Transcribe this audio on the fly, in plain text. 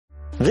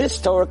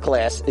This Torah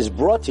class is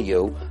brought to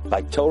you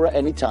by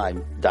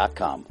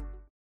TorahAnytime.com.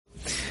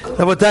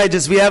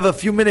 Motzai, we have a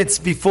few minutes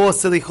before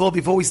Slichot,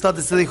 before we start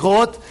the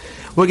Slichot.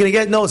 We're going to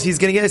get notes. He's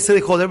going to get a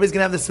Slichot. Everybody's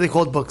going to have the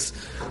Slichot books.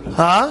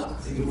 Huh?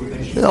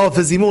 Oh,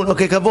 for Zimun.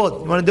 Okay,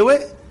 Kavod. You want to do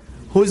it?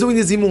 Who's doing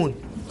the Zimun?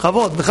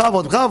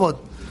 Kavod.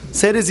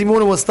 Say the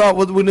Zimun and we'll start.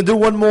 We're going to do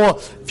one more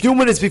few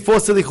minutes before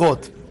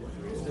Slichot.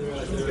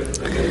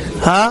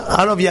 Huh? I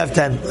don't know if you have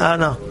 10. I don't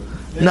know.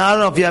 No, I don't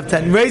know if you have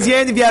 10. Raise your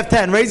hand if you have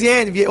 10. Raise your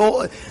hand if you...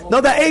 no,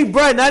 that ate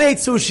bread, not ate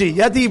sushi.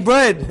 You have to eat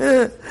bread.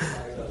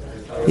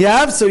 You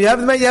have? So you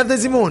have the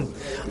Zimun.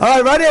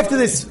 Alright, right after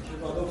this.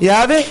 You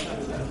have it?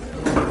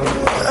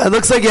 It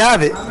looks like you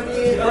have it.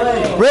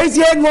 Raise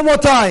your hand one more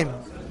time.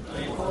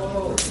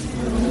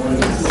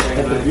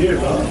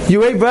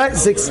 You ate bread?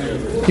 6.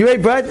 You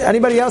ate bread?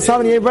 Anybody else? How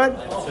many ate bread?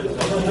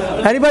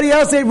 Anybody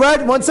else ate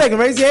bread? 1 second.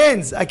 Raise your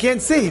hands. I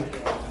can't see.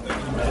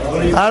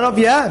 I don't know if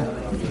you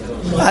have.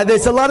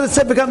 There's a lot of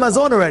Sepekat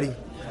Mazon already.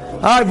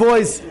 Alright,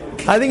 boys.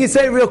 I think you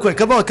say it real quick.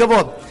 Come on.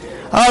 Alright,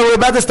 we're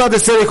about to start the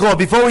Slichot.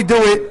 Before we do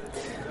it,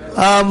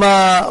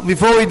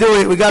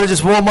 we got to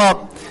just warm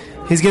up.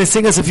 He's going to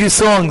sing us a few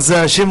songs,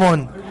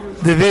 Shimon,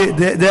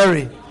 the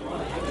Dairy.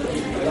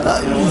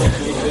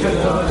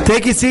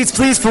 Take your seats,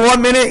 please, for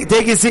 1 minute.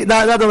 Take your seat.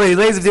 Not the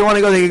ladies, if they want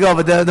to go, they can go.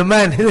 But the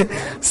men,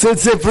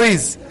 sit,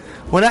 please.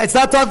 It's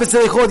not time for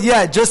Slichot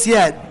yet, just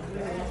yet.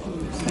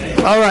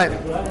 All right,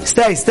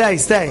 stay.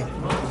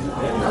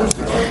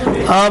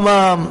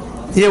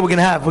 Yeah, we're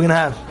gonna have.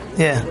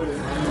 Yeah.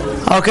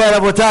 Okay,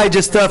 Rabotai,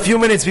 just a few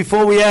minutes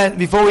before we end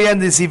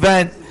this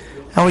event,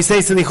 and we say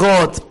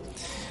Slichot.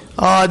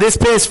 This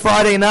past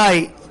Friday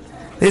night,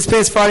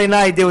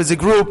 there was a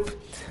group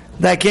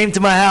that came to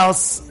my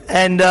house,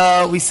 and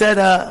we said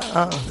a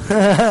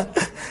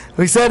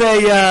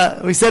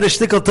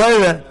shtickle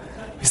Torah.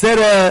 We said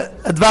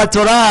a dvar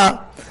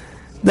Torah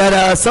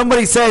that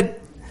somebody said,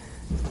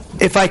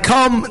 if I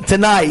come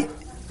tonight,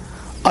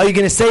 are you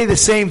going to say the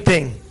same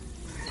thing?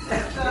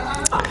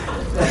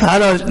 I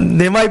don't know,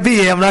 they might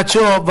be, I'm not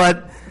sure,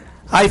 but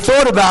I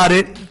thought about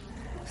it,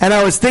 and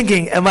I was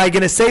thinking, am I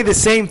going to say the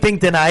same thing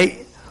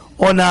tonight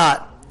or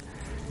not?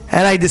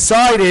 And I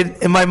decided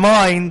in my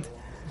mind,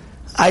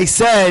 I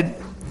said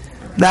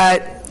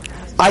that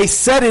I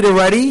said it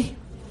already,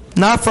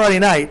 not Friday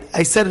night.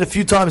 I said it a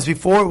few times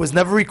before, it was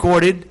never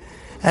recorded,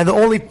 and the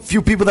only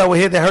few people that were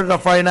here that heard it on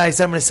Friday night, I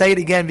said I'm going to say it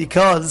again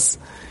because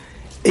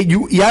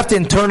you have to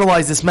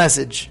internalize this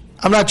message.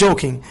 I'm not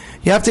joking.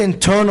 You have to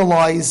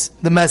internalize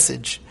the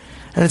message.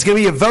 And it's going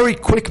to be a very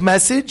quick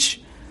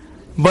message,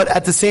 but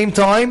at the same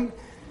time,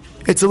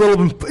 it's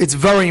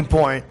very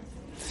important.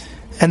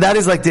 And that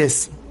is like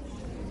this.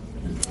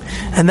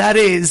 And that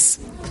is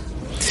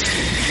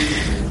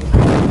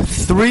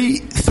three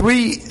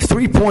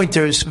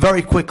pointers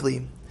very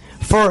quickly.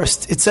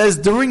 First, it says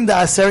during the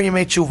Aser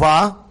Yemei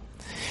Shuva,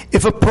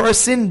 if a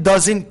person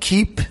doesn't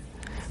keep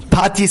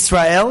Pat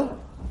Yisrael,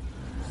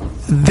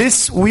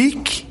 this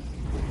week,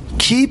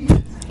 keep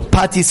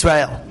Pat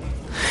Yisrael.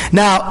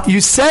 Now,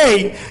 you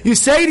say to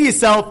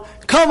yourself,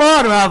 come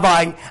on,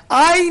 Rabbi,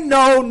 I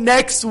know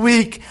next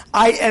week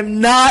I am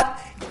not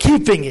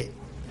keeping it.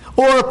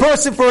 Or a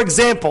person, for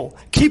example,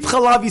 keep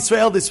Chalav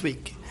Yisrael this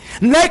week.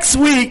 Next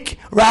week,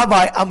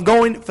 Rabbi, I'm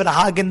going for the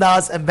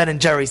Haagen-Dazs and Ben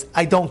 & Jerry's.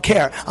 I don't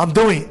care. I'm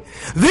doing it.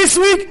 This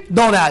week,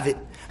 don't have it.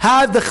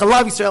 Have the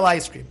Chalav Yisrael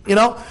ice cream.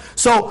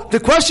 So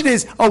the question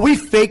is, are we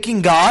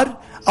faking God?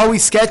 Are we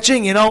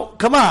sketching?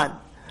 Come on.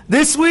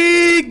 This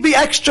week, be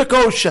extra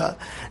kosher.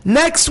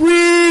 Next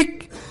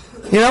week,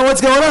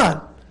 what's going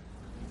on?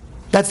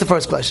 That's the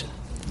first question.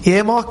 You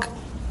hear, Mark?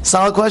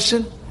 Solid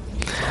question.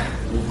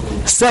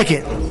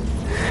 Second,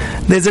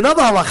 there's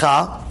another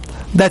halacha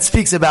that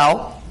speaks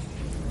about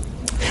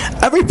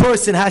every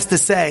person has to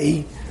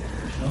say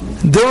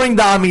during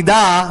the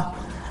Amidah,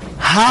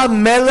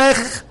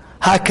 HaMelech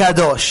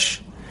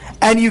HaKadosh.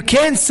 And you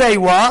can't say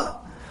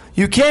what?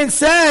 You can't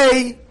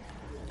say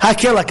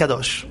Hakel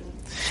HaKadosh.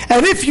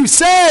 And if you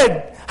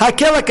said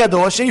Hakel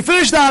HaKadosh and you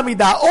finished the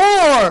Amidah,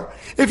 or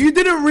if you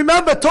didn't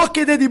remember Toch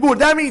Kedei Dibur,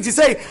 that means you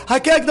say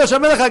Hakel HaKadosh,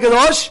 HaMelech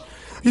HaKadosh,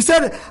 you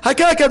said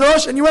Hakel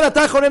HaKadosh and you went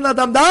Atach Oren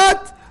Adam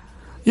Dat,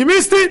 you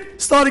missed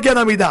it, start again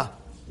Amidah.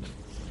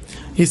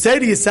 You say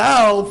to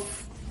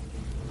yourself,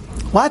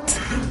 what?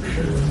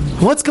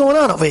 What's going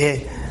on over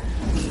here?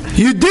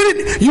 You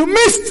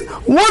missed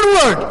one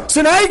word.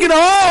 So now you're going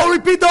to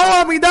repeat the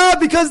whole Amidah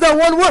because that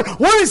one word.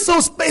 What is so,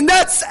 in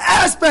that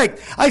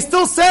aspect, I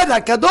still said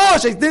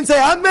HaKadosh, I didn't say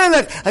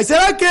HaMelech, I said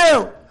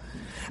Hakel.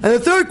 And the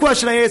third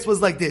question I asked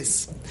was like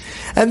this.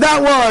 And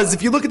that was,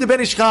 if you look at the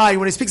Ben Ish Chai,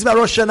 when he speaks about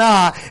Rosh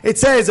Hashanah, it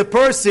says a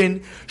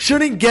person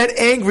shouldn't get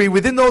angry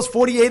within those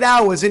 48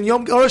 hours in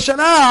Yom Rosh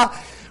Hashanah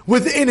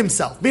within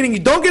himself. Meaning you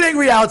don't get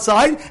angry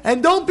outside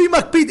and don't be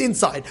makpid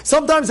inside.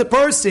 Sometimes a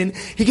person,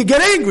 he can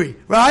get angry,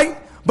 right?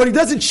 But he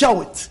doesn't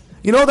show it.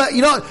 You know,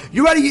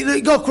 you ready,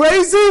 you go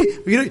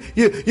crazy, you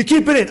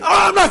keep it in. Oh,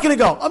 I'm not going to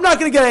go. I'm not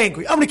going to get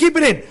angry. I'm going to keep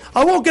it in.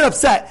 I won't get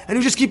upset. And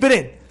you just keep it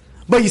in.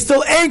 But you're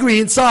still angry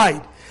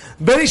inside.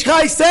 Ben Ish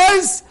Chai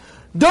says,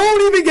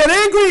 don't even get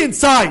angry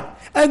inside.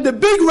 And the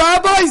big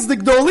rabbis, the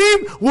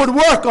Gdolim, would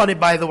work on it,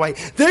 by the way.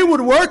 They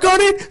would work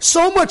on it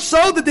so much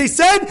so that they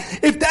said,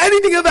 if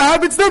anything ever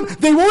happens to them,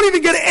 they won't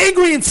even get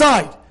angry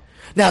inside.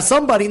 Now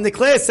somebody in the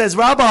class says,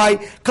 Rabbi,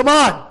 come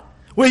on,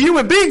 we're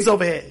human beings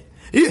over here.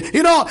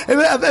 You know,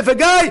 if a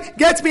guy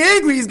gets me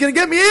angry, he's going to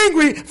get me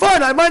angry.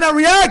 Fine, I might not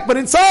react, but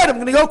inside, I'm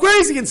going to go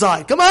crazy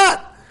inside. Come on.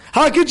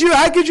 How could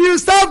you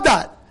stop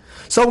that?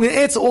 So I'm going to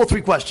answer all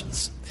three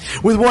questions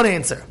with one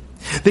answer.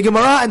 The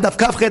Gemara and Daf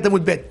Kaf Chet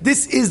Amud Bet.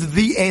 This is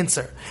the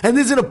answer. And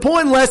this is an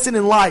important lesson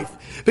in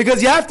life.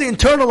 Because you have to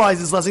internalize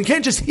this lesson. You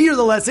can't just hear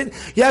the lesson.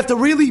 You have to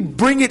really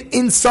bring it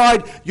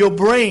inside your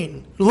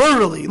brain.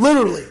 Literally.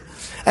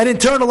 And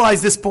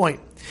internalize this point.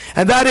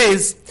 And that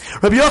is,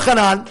 Rabbi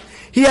Yochanan,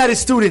 he had his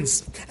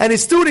students. And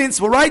his students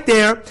were right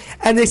there.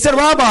 And they said,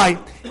 Rabbi,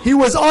 he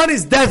was on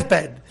his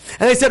deathbed.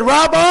 And they said,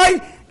 Rabbi,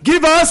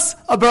 give us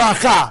a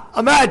baracha.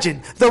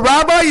 Imagine, the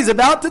rabbi is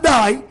about to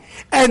die.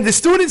 And the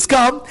students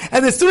come,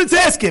 and the students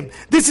ask him.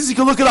 This is, you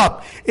can look it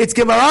up. It's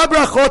Gemara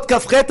Brachot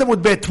Kaf Chet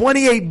Amud Bet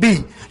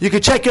 28b. You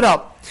can check it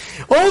up.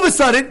 All of a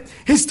sudden,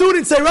 his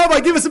students say,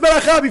 Rabbi, give us a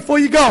beracha before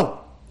you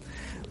go.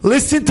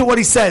 Listen to what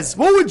he says.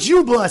 What would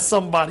you bless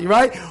somebody,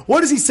 right?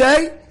 What does he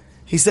say?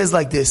 He says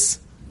like this.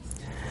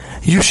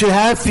 You should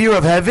have fear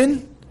of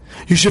heaven.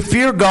 You should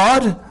fear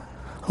God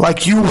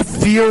like you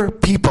fear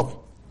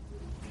people.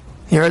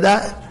 You heard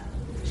that?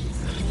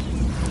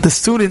 The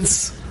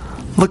students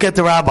look at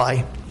the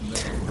rabbi.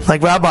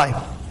 Like, Rabbi,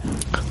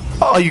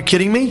 are you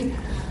kidding me?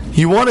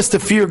 You want us to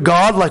fear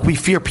God like we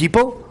fear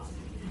people?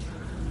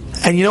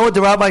 And you know what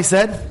the rabbi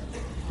said?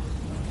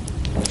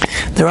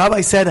 The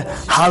rabbi said,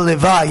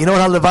 Halevai. You know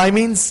what Halevai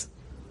means?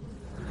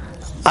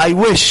 I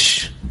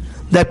wish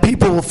that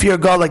people will fear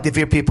God like they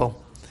fear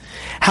people.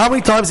 How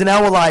many times in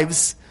our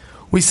lives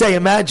we say,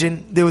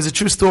 imagine, there was a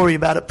true story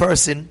about a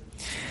person,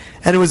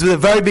 and it was with a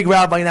very big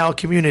rabbi in our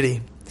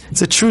community.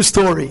 It's a true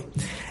story.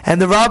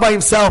 And the rabbi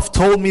himself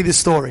told me this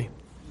story.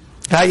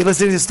 You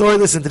listening to the story?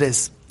 Listen to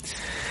this.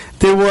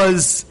 There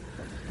was,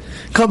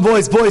 come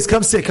boys,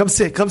 come sit. In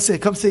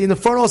the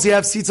front also you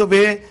have seats over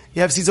here.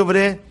 You have seats over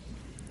there.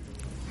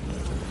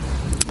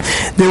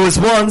 There was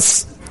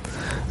once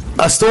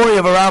a story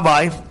of a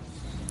rabbi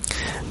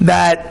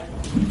that,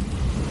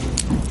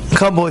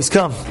 come boys,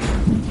 come.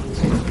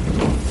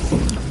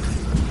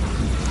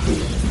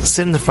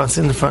 Sit in the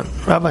front.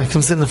 Rabbi,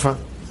 come sit in the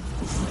front.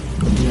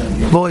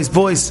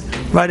 Boys,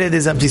 right there,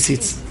 there's empty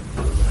seats.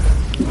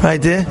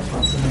 Right there,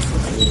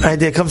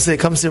 come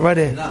sit right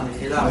there.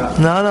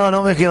 No,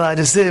 don't make it loud,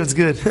 just sit, it's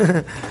good.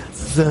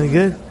 It's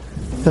good?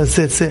 No,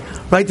 sit.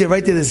 Right there,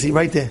 the seat,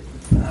 right there.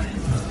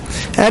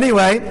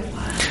 Anyway,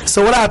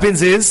 so what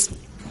happens is,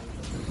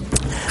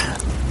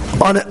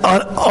 on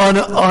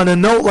a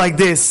note like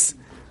this,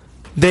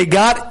 they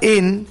got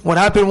in, what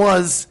happened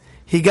was,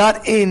 he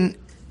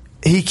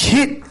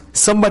hit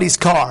somebody's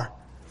car.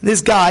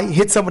 This guy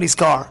hit somebody's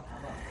car.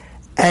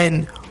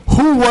 And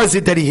who was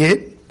it that he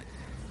hit?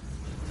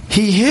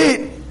 He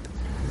hit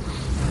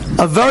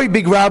a very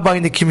big rabbi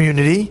in the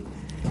community,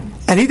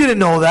 and he didn't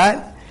know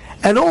that.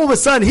 And all of a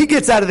sudden, he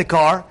gets out of the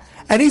car,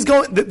 and he's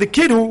going. The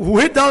kid who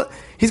hit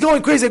he's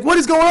going crazy. Like, what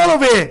is going on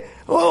over here?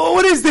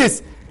 What is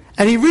this?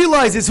 And he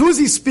realizes, who's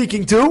he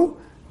speaking to?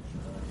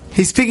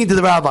 He's speaking to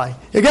the rabbi.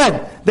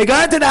 Again, they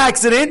got into an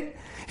accident.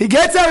 He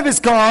gets out of his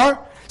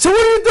car. So what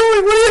are you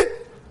doing?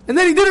 And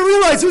then he didn't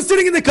realize who's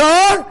sitting in the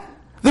car.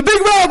 The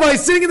big rabbi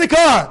is sitting in the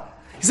car.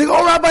 He's like,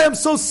 oh, Rabbi, I'm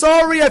so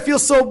sorry. I feel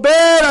so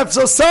bad. I'm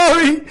so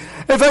sorry.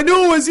 If I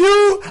knew it was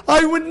you,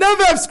 I would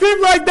never have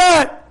screamed like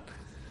that.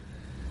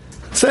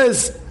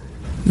 Says,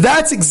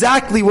 that's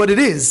exactly what it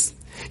is.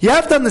 You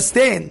have to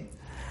understand,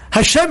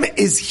 Hashem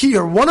is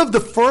here. One of the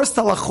first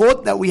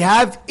halachot that we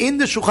have in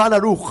the Shulchan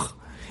Aruch.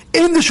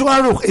 In the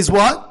Shulchan Aruch is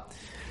what?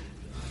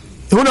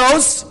 Who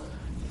knows?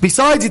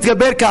 Besides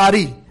Yitgaber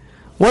Ka'ari.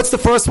 What's the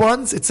first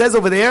ones? It says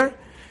over there,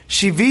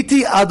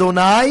 Shiviti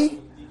Adonai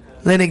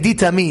Lenegdi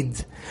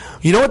Tamid.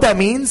 You know what that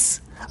means?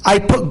 I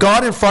put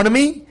God in front of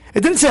me.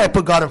 It didn't say I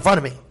put God in front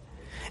of me.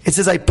 It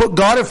says I put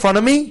God in front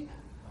of me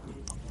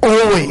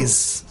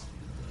always.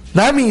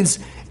 That means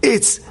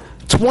it's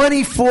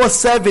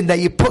 24/7 that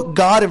you put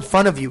God in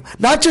front of you.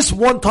 Not just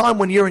one time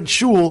when you're in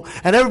shul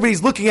and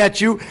everybody's looking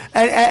at you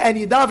and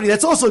you're davening.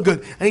 That's also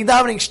good. And you're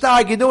davening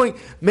shtag, you're doing,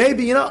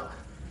 maybe,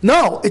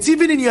 No, it's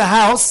even in your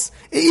house.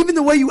 Even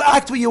the way you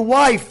act with your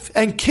wife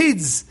and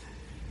kids.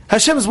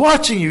 Hashem is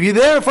watching you. You're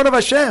there in front of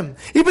Hashem.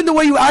 Even the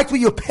way you act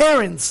with your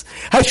parents,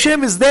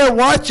 Hashem is there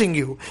watching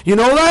you. You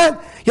know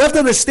that? You have to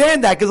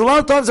understand that, because a lot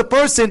of times a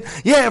person,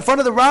 in front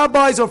of the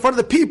rabbis or in front of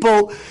the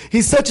people,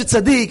 he's such a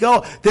tzaddik.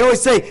 Oh, they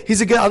always say,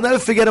 he's a guy I'll never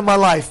forget in my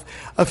life.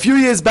 A few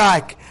years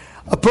back,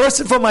 a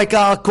person from my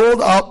car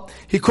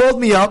he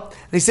called me up,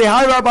 and he said,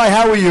 hi Rabbi,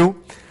 how are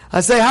you?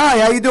 I say, hi,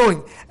 how you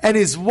doing? And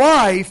his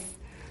wife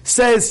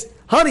says,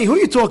 honey, who are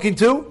you talking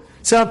to?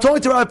 I said, I'm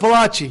talking to Rabbi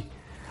Palachi.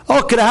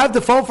 Oh, can I have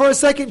the phone for a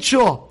second?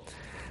 Sure.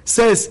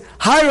 says,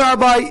 "Hi,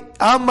 Rabbi,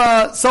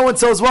 I'm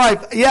so-and-so's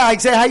wife." Yeah, I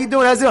say, "How you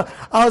doing?" How's it going?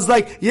 I was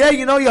like, "Yeah,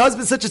 you know, your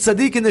husband's such a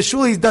tzaddik in the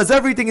shul. He does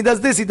everything. He does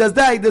this. He does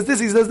that. He does this.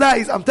 He does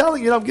that." I'm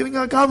telling you, I'm giving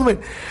him a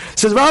compliment.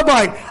 Says,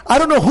 "Rabbi, I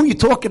don't know who you're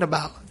talking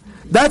about.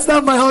 That's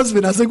not my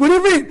husband." I was like, "What do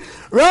you mean?"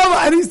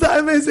 Rabbi, and he's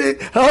telling me,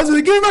 her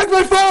husband, "Give me back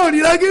my phone.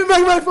 You know, give me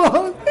back my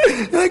phone.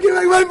 You know, give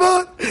me back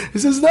my phone." He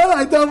says, "No."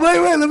 I thought, wait,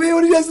 let me hear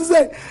what he has to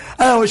say.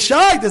 And I was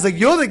shocked. I was like,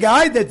 "You're the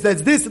guy that's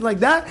this and like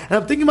that." And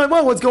I'm thinking in my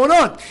mind, what's going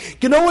on?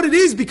 You know what it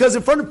is? Because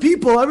in front of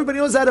people, everybody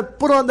knows how to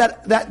put on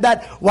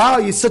that wow,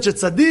 you're such a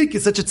tzaddik,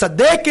 you're such a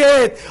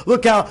tzaddiket.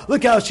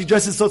 Look how she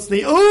dresses so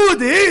tzniut. Oh,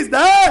 this,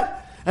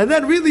 that. And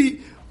then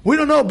really, we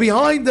don't know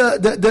behind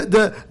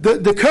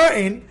the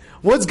curtain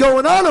what's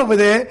going on over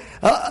there.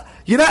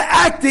 You're not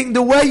acting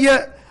the way you...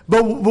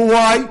 But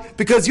why?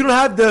 Because you don't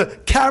have the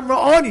camera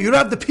on you. You don't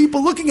have the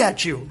people looking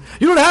at you.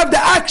 You don't have the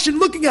action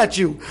looking at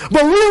you.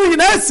 But really,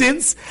 in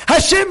essence,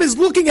 Hashem is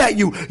looking at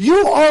you.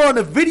 You are on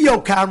a video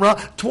camera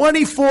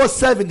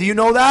 24/7. Do you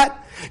know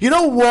that? You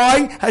know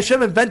why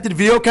Hashem invented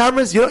video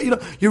cameras? You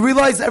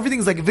realize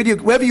everything's like a video.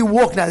 Wherever you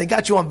walk now, they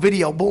got you on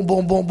video. Boom,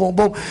 boom, boom, boom,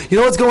 boom. You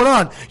know what's going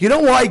on? You know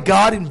why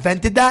God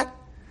invented that?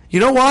 You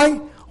know why?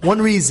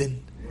 One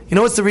reason. You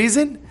know what's the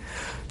reason?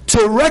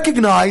 To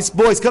recognize,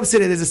 boys, come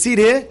sit here. There's a seat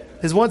here.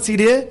 There's one seat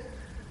here.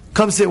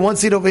 Come sit. One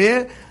seat over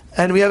here.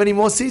 And we have any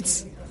more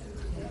seats?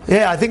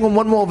 Yeah, I think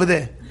one more over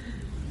there.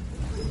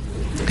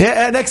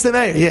 Yeah, next to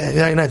me.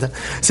 Yeah.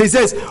 So he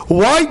says,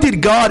 why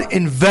did God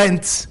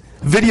invent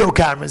video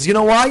cameras? You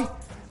know why?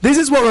 This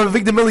is what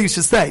Victor Miller used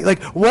to say.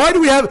 Like, why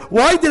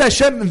did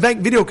Hashem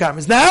invent video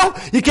cameras? Now,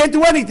 you can't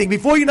do anything.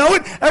 Before you know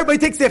it, everybody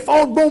takes their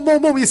phone, boom,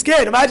 boom, boom, you're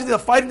scared. Imagine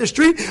there's a fight in the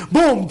street,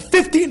 boom,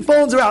 15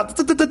 phones are out.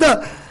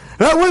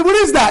 What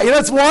is that?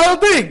 That's a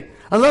wild thing.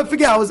 I'll never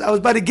forget, I was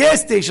by the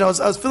gas station, I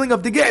was filling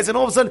up the gas, and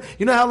all of a sudden,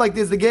 you know how like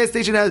there's the gas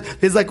station,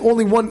 there's like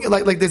only one,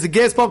 like there's a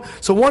gas pump,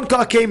 so one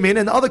car came in,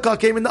 and the other car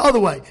came in the other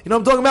way. You know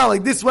what I'm talking about?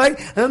 Like this way,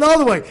 and then the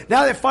other way.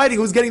 Now they're fighting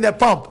who's getting that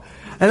pump.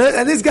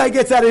 And this guy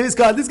gets out of his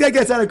car, this guy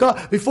gets out of the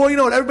car. Before you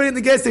know it, everybody in the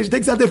gas station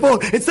takes out their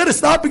phone. Instead of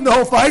stopping the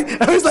whole fight,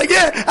 everyone's like,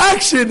 yeah,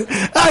 action,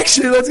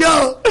 let's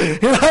go.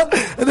 You know?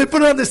 And they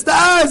put it on the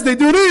stars, they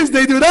do this,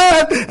 they do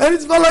that, and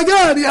it's like,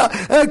 God, yeah.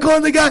 And I call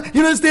the guy,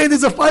 you understand,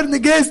 there's a fight in the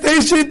gas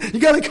station,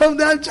 you gotta come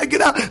down, check it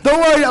out. Don't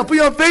worry, I'll put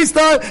you on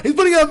FaceTime. He's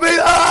putting on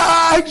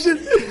FaceTime, action.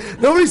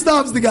 Nobody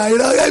stops the guy, you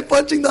know, the guy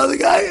punching the other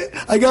guy.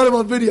 I got him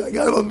on video.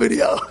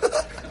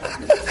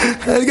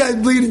 And the guy's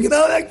bleeding, you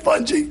know, like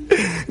punching.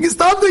 You can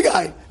stop the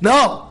guy.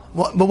 No.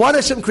 But why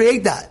does Hashem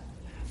create that?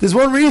 There's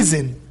one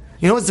reason.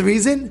 You know what's the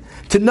reason?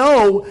 To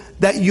know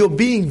that you're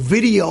being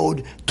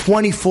videoed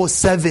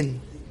 24/7.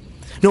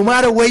 No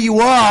matter where you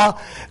are,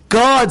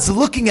 God's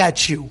looking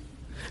at you.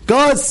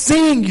 God's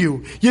seeing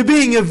you. You're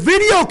being a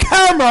video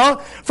camera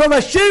from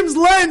Hashem's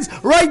lens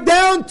right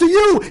down to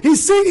you.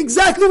 He's seeing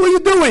exactly what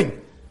you're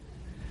doing.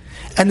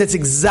 And that's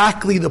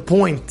exactly the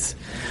point.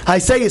 I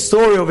say a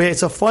story over here.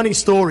 It's a funny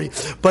story,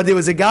 but there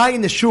was a guy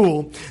in the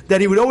shul that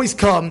he would always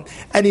come,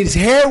 and his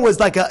hair was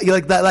like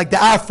the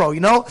afro. You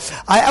know,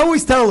 I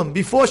always tell him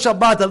before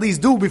Shabbat, at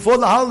least before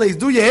the holidays,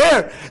 do your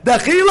hair.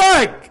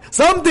 Dachilak,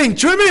 something,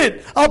 trim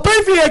it. I'll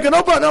pay for your hair.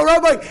 No,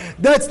 Rabbi,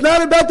 that's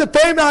not about the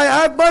payment. I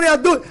have money. I'll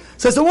do it.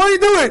 So what are you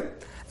doing?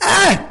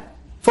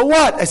 For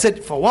what? I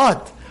said, for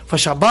what? For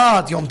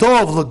Shabbat, Yom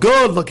Tov, look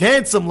good, look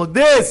handsome, look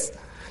this.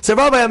 I said,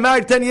 Rabbi, I'm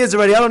married 10 years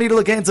already. I don't need to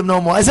look handsome no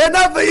more. I said,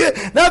 not for you,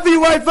 not for your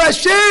wife, for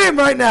Hashem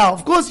right now.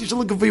 Of course you should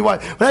look for your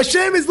wife. But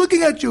Hashem is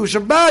looking at you.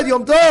 Shabbat,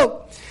 Yom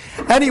Tov.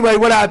 Anyway,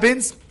 what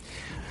happens?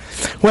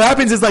 What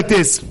happens is like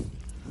this.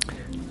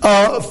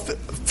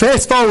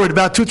 Fast forward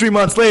about 2-3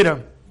 months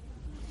later.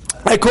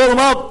 I call him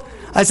up.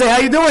 I say, how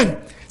you doing?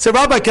 I said,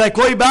 Rabbi, can I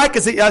call you back? I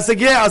said,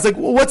 yeah. I was like,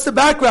 well, what's the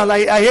background?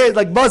 I hear it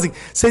like buzzing. I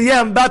said,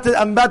 yeah, I'm about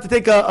to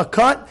take a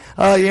cut.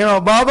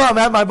 Baba, I'm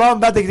at my bar, I'm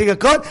about to take a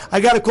cut. I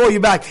got to call you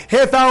back.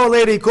 Half hour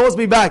later, he calls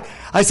me back.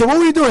 I said, what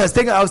were you doing? I was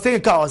taking a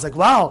cut. I was like,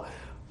 wow.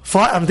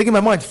 I'm thinking in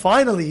my mind,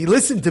 finally, he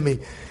listened to me.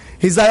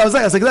 I was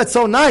like, that's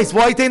so nice.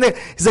 Why are you taking that?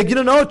 He's like, you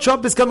don't know,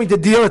 Trump is coming to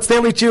deal at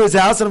Stanley Cheer's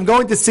house, and I'm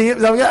going to see him.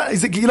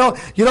 He's like, you know,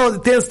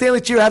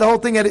 Stanley Cheer had a whole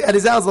thing at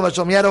his house.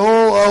 He had a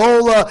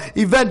whole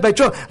event by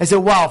Trump. I said,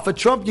 wow, for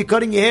Trump, you're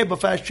cutting your hair, but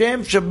for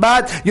Hashem,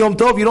 Shabbat, Yom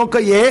Tov, you don't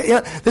cut your hair.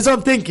 Yeah, that's what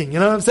I'm thinking. You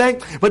know what I'm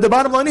saying? But the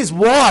bottom line is,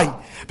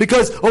 why?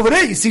 Because over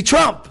there, you see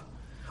Trump.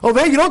 Over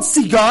there, you don't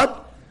see God.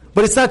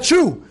 But it's not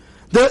true.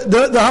 The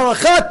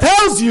halakha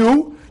tells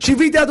you,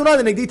 Shivita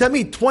Adonai, the Negdita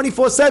Mi,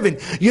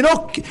 24/7. You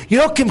know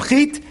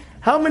Kimchit?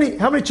 How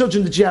many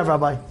children did she have,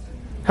 Rabbi?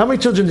 How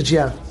many children did she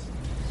have?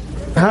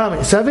 How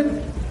many? 7?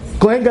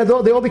 Kohen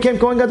Gadol? They all became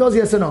Kohen Gadols,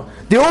 yes or no?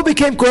 They all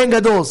became Kohen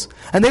Gadols.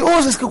 And they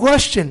always ask a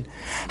question.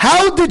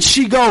 How did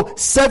she go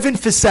 7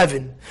 for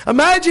 7?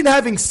 Imagine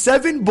having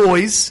 7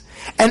 boys,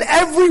 and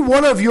every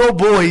one of your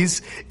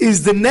boys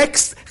is the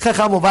next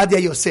Chacham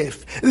Ovadia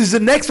Yosef. This is the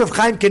next Rav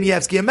Chaim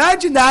Kanievsky.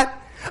 Imagine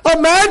that.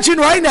 Imagine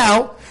right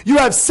now, you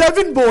have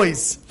 7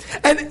 boys,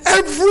 and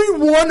every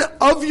one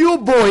of your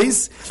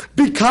boys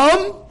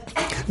become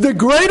The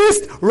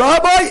greatest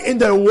rabbi in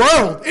the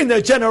world, in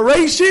the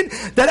generation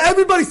that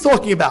everybody's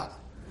talking about.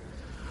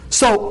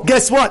 So,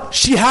 guess what?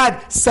 She had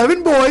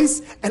 7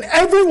 boys, and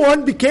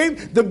everyone became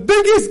the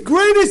biggest,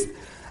 greatest,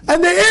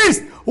 and they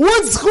asked,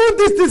 what zchut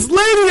does this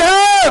lady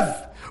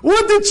have?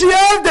 What did she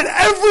have that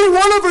every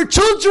one of her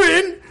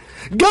children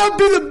got to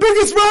be the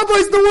biggest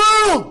rabbis in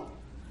the world?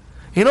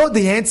 You know what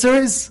the answer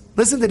is?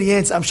 Listen to the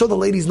answer. I'm sure the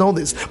ladies know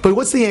this. But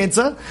what's the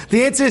answer?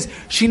 The answer is,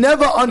 she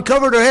never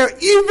uncovered her hair,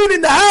 even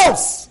in the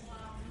house.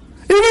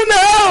 Even in the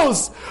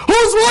house.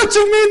 Who's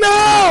watching me in the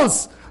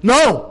house?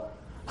 No.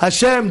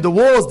 Hashem, the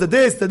walls, the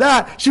this, the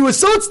that. She was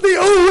so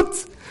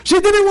tzniut. She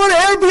didn't want her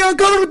hair to be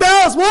uncovered in the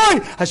house. Why?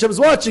 Hashem's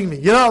watching me.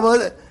 You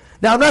know.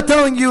 Now I'm not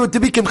telling you to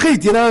be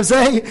kimchit. You know what I'm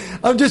saying?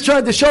 I'm just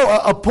trying to show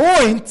a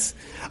point.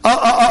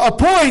 A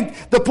point.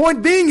 The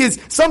point being is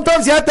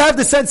sometimes you have to have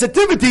the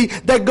sensitivity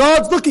that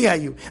God's looking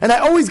at you. And I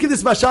always give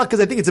this mashal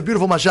because I think it's a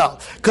beautiful mashal.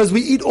 Because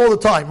we eat all the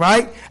time,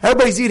 right?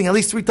 Everybody's eating at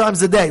least 3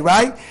 times a day,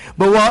 right?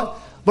 But what?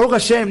 Baruch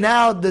Hashem,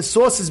 now the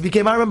sauces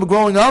became, I remember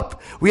growing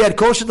up, we had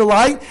kosher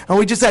delight, and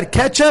we just had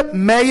ketchup,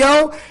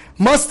 mayo,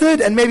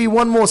 mustard, and maybe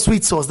one more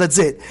sweet sauce. That's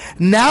it.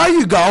 Now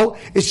you go,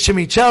 it's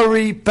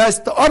chimichurri,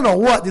 pesto, I don't know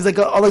what. There's like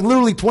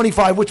literally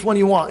 25, which one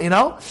you want, you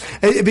know?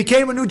 It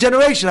became a new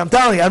generation, I'm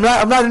telling you. I'm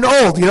not an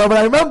old, you know, but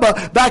I remember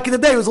back in the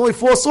day it was only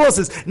 4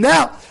 sauces.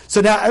 Now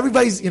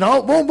everybody's, you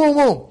know, boom, boom,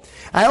 boom.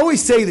 I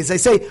always say this. I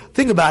say,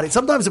 think about it.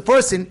 Sometimes a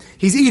person,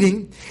 he's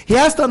eating, he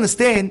has to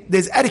understand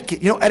there's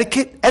etiquette. You know,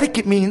 etiquette?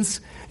 Etiquette means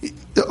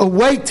a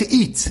way to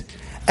eat.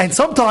 And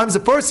sometimes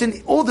a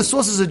person, all the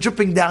sauces are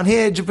dripping down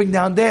here, dripping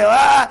down there,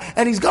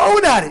 and he's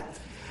going at it.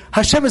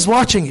 Hashem is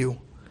watching you.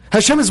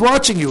 Hashem is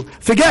watching you.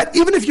 Forget,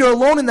 even if you're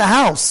alone in the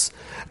house,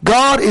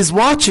 God is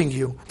watching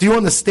you. Do you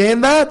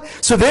understand that?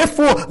 So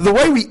therefore, the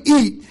way we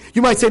eat,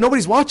 you might say,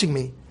 nobody's watching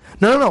me.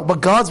 No,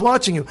 but God's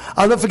watching you.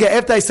 I'll never forget,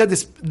 after I said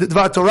this, the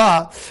Dvar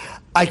Torah,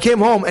 I came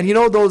home, and you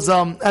know those,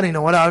 I don't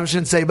know what I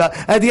shouldn't say, but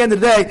at the end of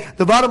the day,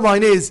 the bottom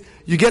line is,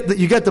 you get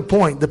the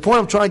point. The point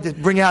I'm trying to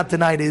bring out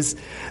tonight is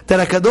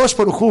that HaKadosh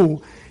Baruch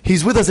Hu,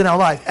 He's with us in our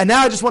life. And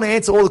now I just want to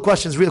answer all the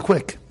questions real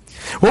quick.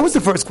 What was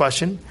the first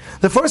question?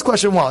 The first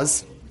question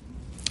was,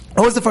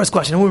 what was the first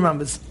question? Who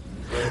remembers?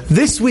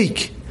 This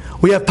week,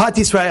 we have Pat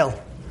Yisrael.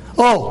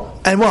 Oh,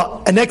 and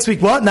what? And next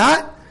week what?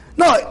 Not?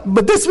 No,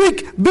 but this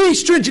week, be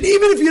stringent.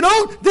 Even if you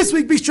don't, this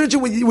week be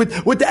stringent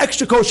with the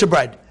extra kosher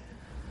bread.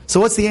 So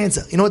what's the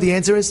answer? You know what the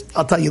answer is?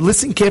 I'll tell you.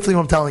 Listen carefully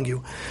what I'm telling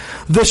you.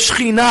 The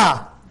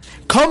Shekhinah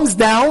comes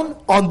down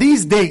on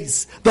these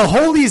days, the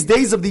holiest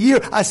days of the year.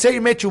 Asher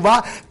Yemei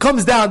Teshuvah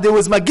comes down. There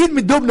was Magid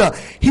Midubna.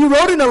 He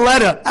wrote in a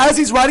letter. As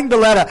he's writing the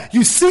letter,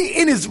 you see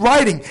in his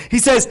writing, he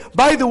says,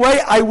 by the way,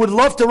 I would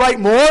love to write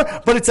more,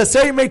 but it's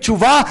Asher Yemei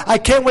Teshuvah. I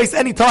can't waste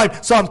any time,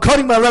 so I'm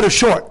cutting my letter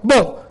short.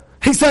 Boom.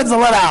 He sends the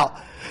letter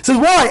out. Says,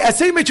 why?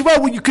 Asher Yemei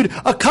Teshuvah, what you could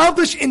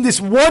accomplish in this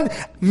 1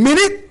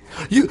 minute,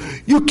 you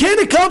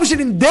can't accomplish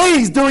it in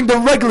days during the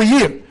regular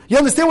year. You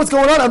understand what's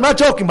going on? I'm not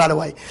joking, by the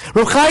way.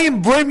 Rav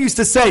Chaim Brim used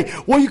to say,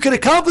 what you can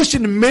accomplish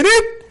in a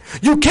minute,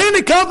 you can't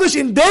accomplish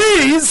in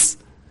days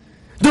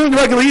during the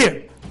regular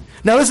year.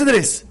 Now listen to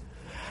this.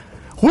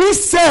 We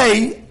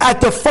say at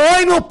the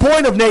final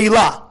point of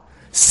Ne'ilah,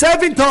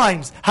 7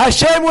 times,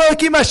 Hashem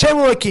Elokim, Hashem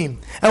Elokim.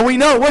 And we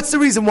know, what's the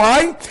reason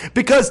why?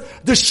 Because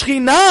the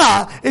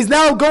Shekhinah is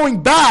now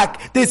going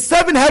back. There's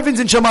 7 heavens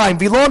in Shemayim.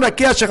 Vilon,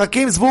 Rakia,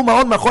 Shechakim, Zvul,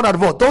 Ma'on, Machon,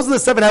 Arvot. Those are the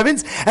 7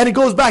 heavens, and it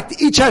goes back to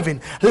each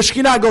heaven. The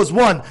Shekhinah goes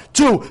 1,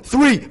 2,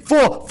 3,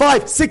 4,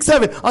 5, 6,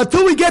 7,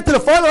 until we get to the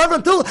final heaven,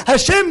 until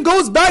Hashem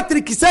goes back to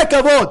the Kisei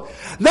Kavod.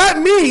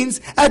 That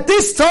means, at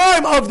this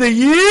time of the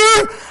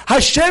year,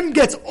 Hashem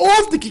gets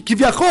off the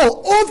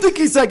Kivyachol, off the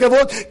Kisei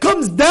Kavod,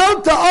 comes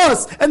down to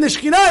us, and the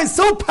Shekhinah is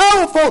so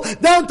powerful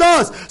down to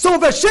us. So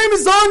if Hashem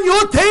is on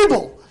your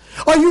table,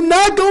 are you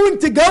not going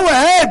to go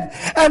ahead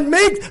and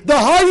make the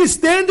highest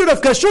standard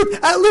of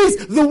kashrut at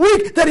least the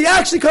week that He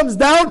actually comes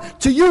down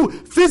to you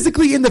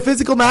physically in the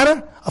physical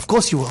manner? Of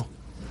course you will.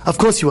 Of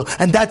course you will.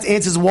 And that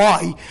answers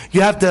why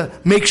you have to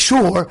make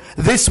sure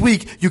this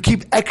week you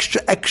keep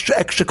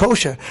extra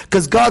kosher.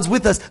 Because God's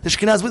with us, the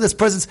Shekinah is with us,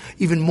 presence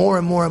even more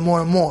and more and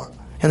more and more.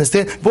 You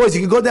understand? Boys,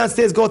 you can go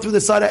downstairs, go through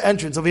the side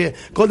entrance over here.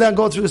 Go down,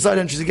 go through the side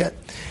entrance again.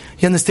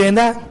 You understand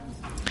that?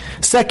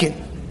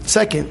 Second.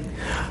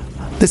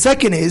 The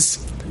second is,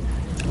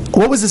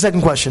 what was the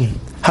second question?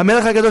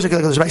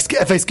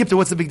 If I skipped it,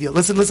 what's the big deal?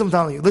 Listen, I'm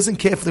telling you. Listen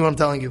carefully what I'm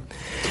telling you.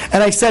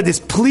 And I said this,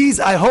 please,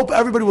 I hope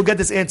everybody will get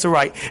this answer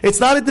right. It's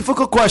not a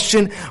difficult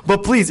question,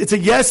 but please, it's a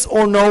yes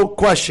or no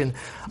question.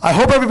 I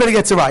hope everybody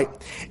gets it right.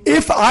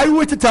 If I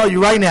were to tell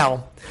you right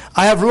now,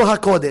 I have Ruach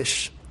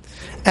HaKodesh,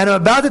 and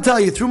I'm about to tell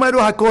you, through my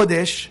Ruach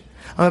HaKodesh,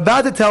 I'm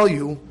about to tell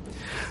you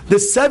the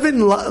seven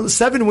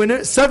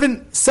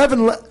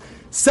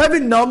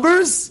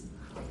numbers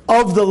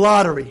of the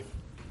lottery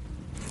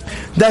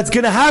that's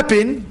going to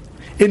happen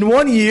in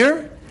 1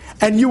 year,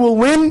 and you will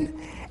win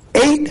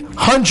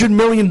 $800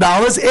 million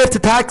after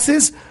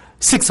taxes.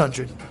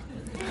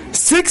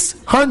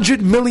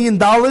 $600 million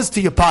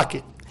to your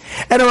pocket.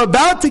 And I'm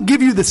about to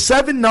give you the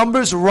 7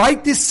 numbers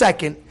right this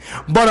second,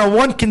 but on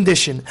one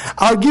condition.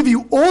 I'll give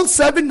you all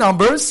 7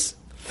 numbers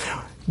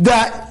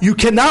that you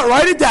cannot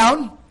write it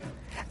down,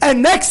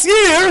 and next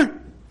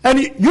year, and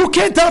you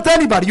can't tell to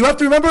anybody, you have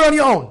to remember on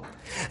your own.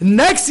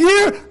 Next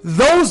year,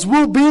 those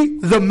will be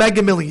the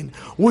Mega Million.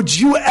 Would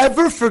you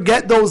ever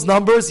forget those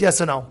numbers?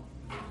 Yes or no?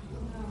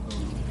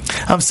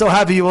 I'm so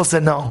happy you all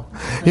said no.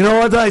 You know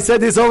what? I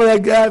said this over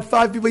like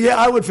 5 people. Yeah,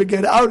 I would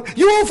forget it.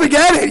 You won't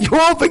forget it. You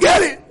won't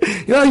forget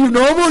it. You know, you're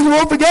normal, you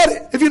won't forget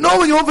it. If you're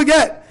normal, you won't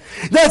forget.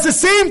 That's the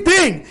same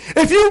thing.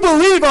 If you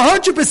believe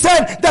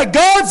 100% that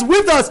God's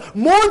with us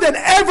more than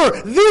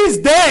ever these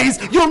days,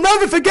 you'll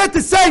never forget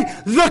to say,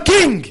 the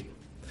King.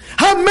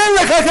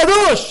 HaMelech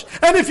HaKadosh.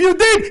 And if you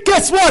did,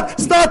 guess what?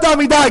 Start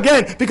Amidah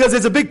again, because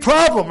there's a big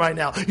problem right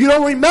now. You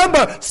don't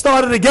remember,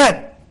 start it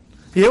again.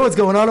 You hear what's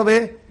going on over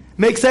here?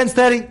 Make sense,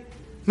 Teddy?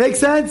 Make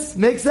sense?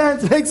 Make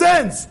sense? Make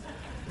sense?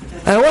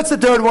 And what's the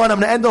third one? I'm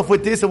going to end off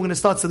with this, and we're going to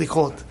start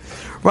Slichot.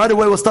 Right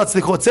away, we'll start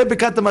Slichot. Say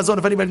Birkat HaMazon.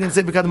 If anybody didn't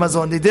say Birkat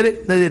HaMazon, they did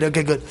it? They did it.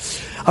 Okay, good.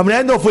 I'm going to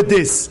end off with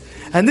this.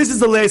 And this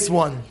is the last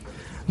one.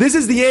 This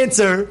is the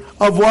answer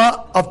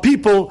of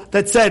people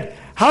that said,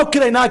 how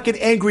can I not get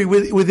angry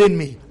within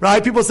me?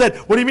 Right? People said,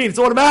 what do you mean? It's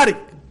automatic.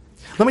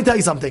 Let me tell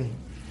you something.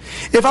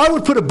 If I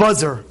would put a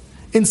buzzer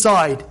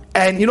inside,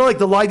 and you know like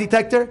the lie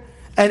detector,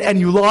 and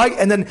you lie,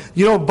 and then,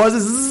 you know,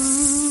 buzzes,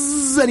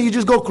 zzz, and you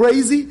just go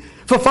crazy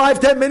for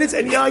 5-10 minutes,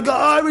 and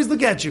I always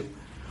look at you.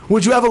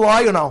 Would you ever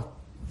lie or no?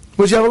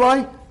 Would you ever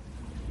lie?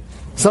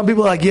 Some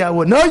people are like, yeah, I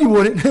would. No, you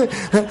wouldn't.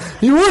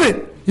 You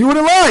wouldn't. You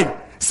wouldn't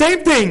lie.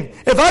 Same thing.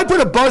 If I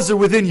put a buzzer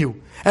within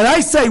you, and I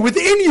say,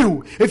 within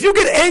you, if you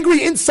get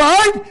angry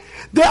inside,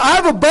 I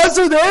have a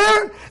buzzer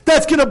there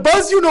that's going to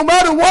buzz you no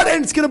matter what,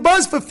 and it's going to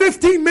buzz for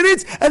 15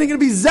 minutes, and you're going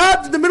to be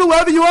zapped in the middle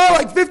wherever you are,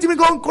 like 15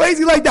 minutes going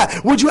crazy like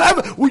that. Would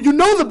you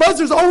know the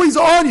buzzer's always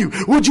on you?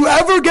 Would you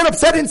ever get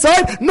upset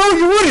inside? No,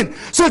 you wouldn't.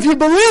 So if you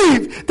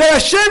believe that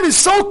Hashem is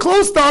so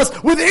close to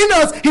us, within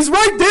us, He's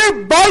right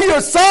there by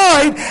your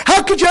side,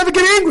 how could you ever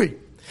get angry?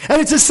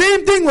 And it's the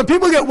same thing when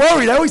people get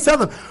worried. I always tell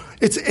them,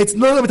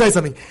 no, let me tell you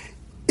something.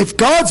 If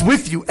God's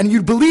with you and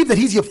you believe that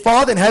He's your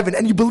Father in heaven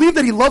and you believe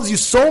that He loves you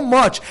so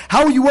much,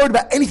 how are you worried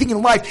about anything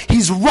in life?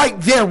 He's right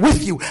there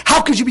with you.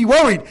 How could you be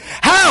worried?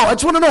 How? I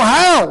just want to know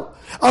how.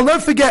 I'll never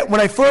forget when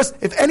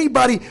if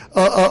anybody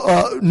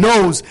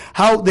knows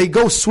how they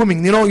go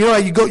swimming, you know how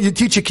you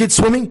teach your kids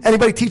swimming?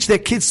 Anybody teach their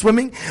kids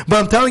swimming? But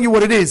I'm telling you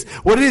what it is.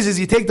 What it is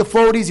you take the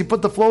floaties, you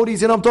put the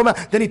floaties, you know what I'm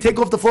talking about? Then you take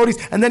off the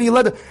floaties, and then you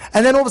and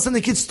then all of a sudden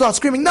the kids start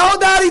screaming, no,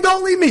 Daddy,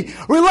 don't leave me.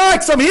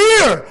 Relax, I'm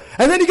here.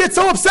 And then you get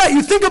so upset.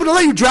 You think I'm going to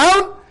let you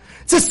drown?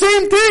 It's the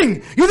same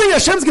thing. You think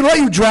Hashem's going to let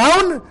you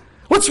drown?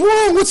 What's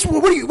wrong?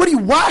 What are you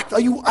whacked? Are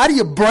you out of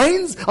your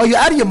brains? Are you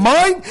out of your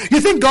mind?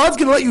 You think God's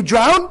going to let you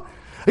drown?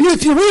 You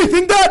really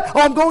think that? Oh,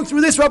 I'm going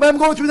through this, Rabbi, I'm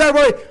going through that,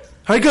 Rabbi. All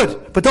right,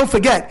 good. But don't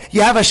forget,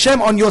 you have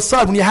Hashem on your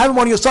side. When you have Him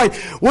on your side,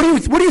 what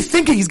are you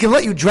thinking? He's going to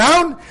let you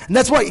drown? And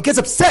that's why He gets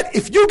upset.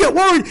 If you get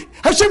worried,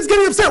 Hashem's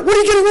getting upset. What are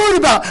you getting worried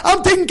about?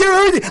 I'm taking care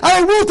of everything.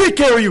 I will take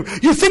care of you.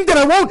 You think that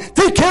I won't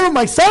take care of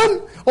my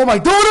son or my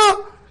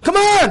daughter? Come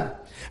on.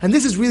 And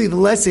this is really the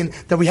lesson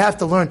that we have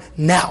to learn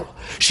now.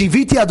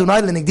 Shiviti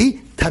Adonai lenegdi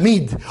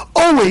tamid.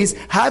 Always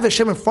have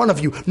Hashem in front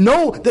of you.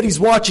 Know that He's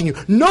watching you.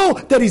 Know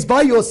that He's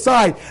by your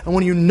side. And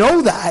when you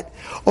know that,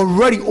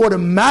 already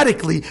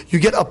automatically you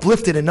get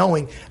uplifted in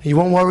knowing. And you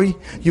won't worry.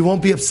 You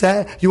won't be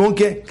upset. You won't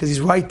because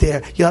He's right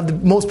there. You'll have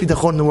the most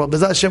bitachon in the world.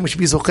 B'ezrat Hashem, we should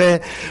be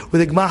zocheh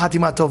with Gmar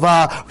Hatima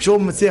Tova. We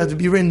should all to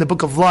be written in the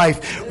book of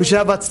life. We should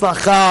have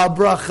atzlacha,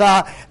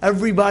 bracha.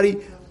 Everybody.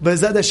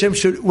 B'ezrat Hashem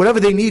should, whatever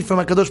they need from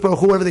HaKadosh Baruch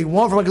Hu, whatever they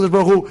want from HaKadosh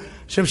Baruch Hu,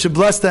 Hashem should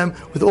bless them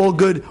with all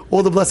good,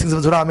 all the blessings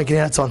of the Torah making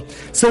Yatzon.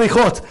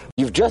 Slichot.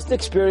 You've just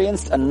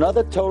experienced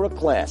another Torah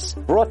class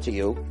brought to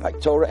you by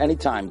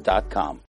TorahAnytime.com.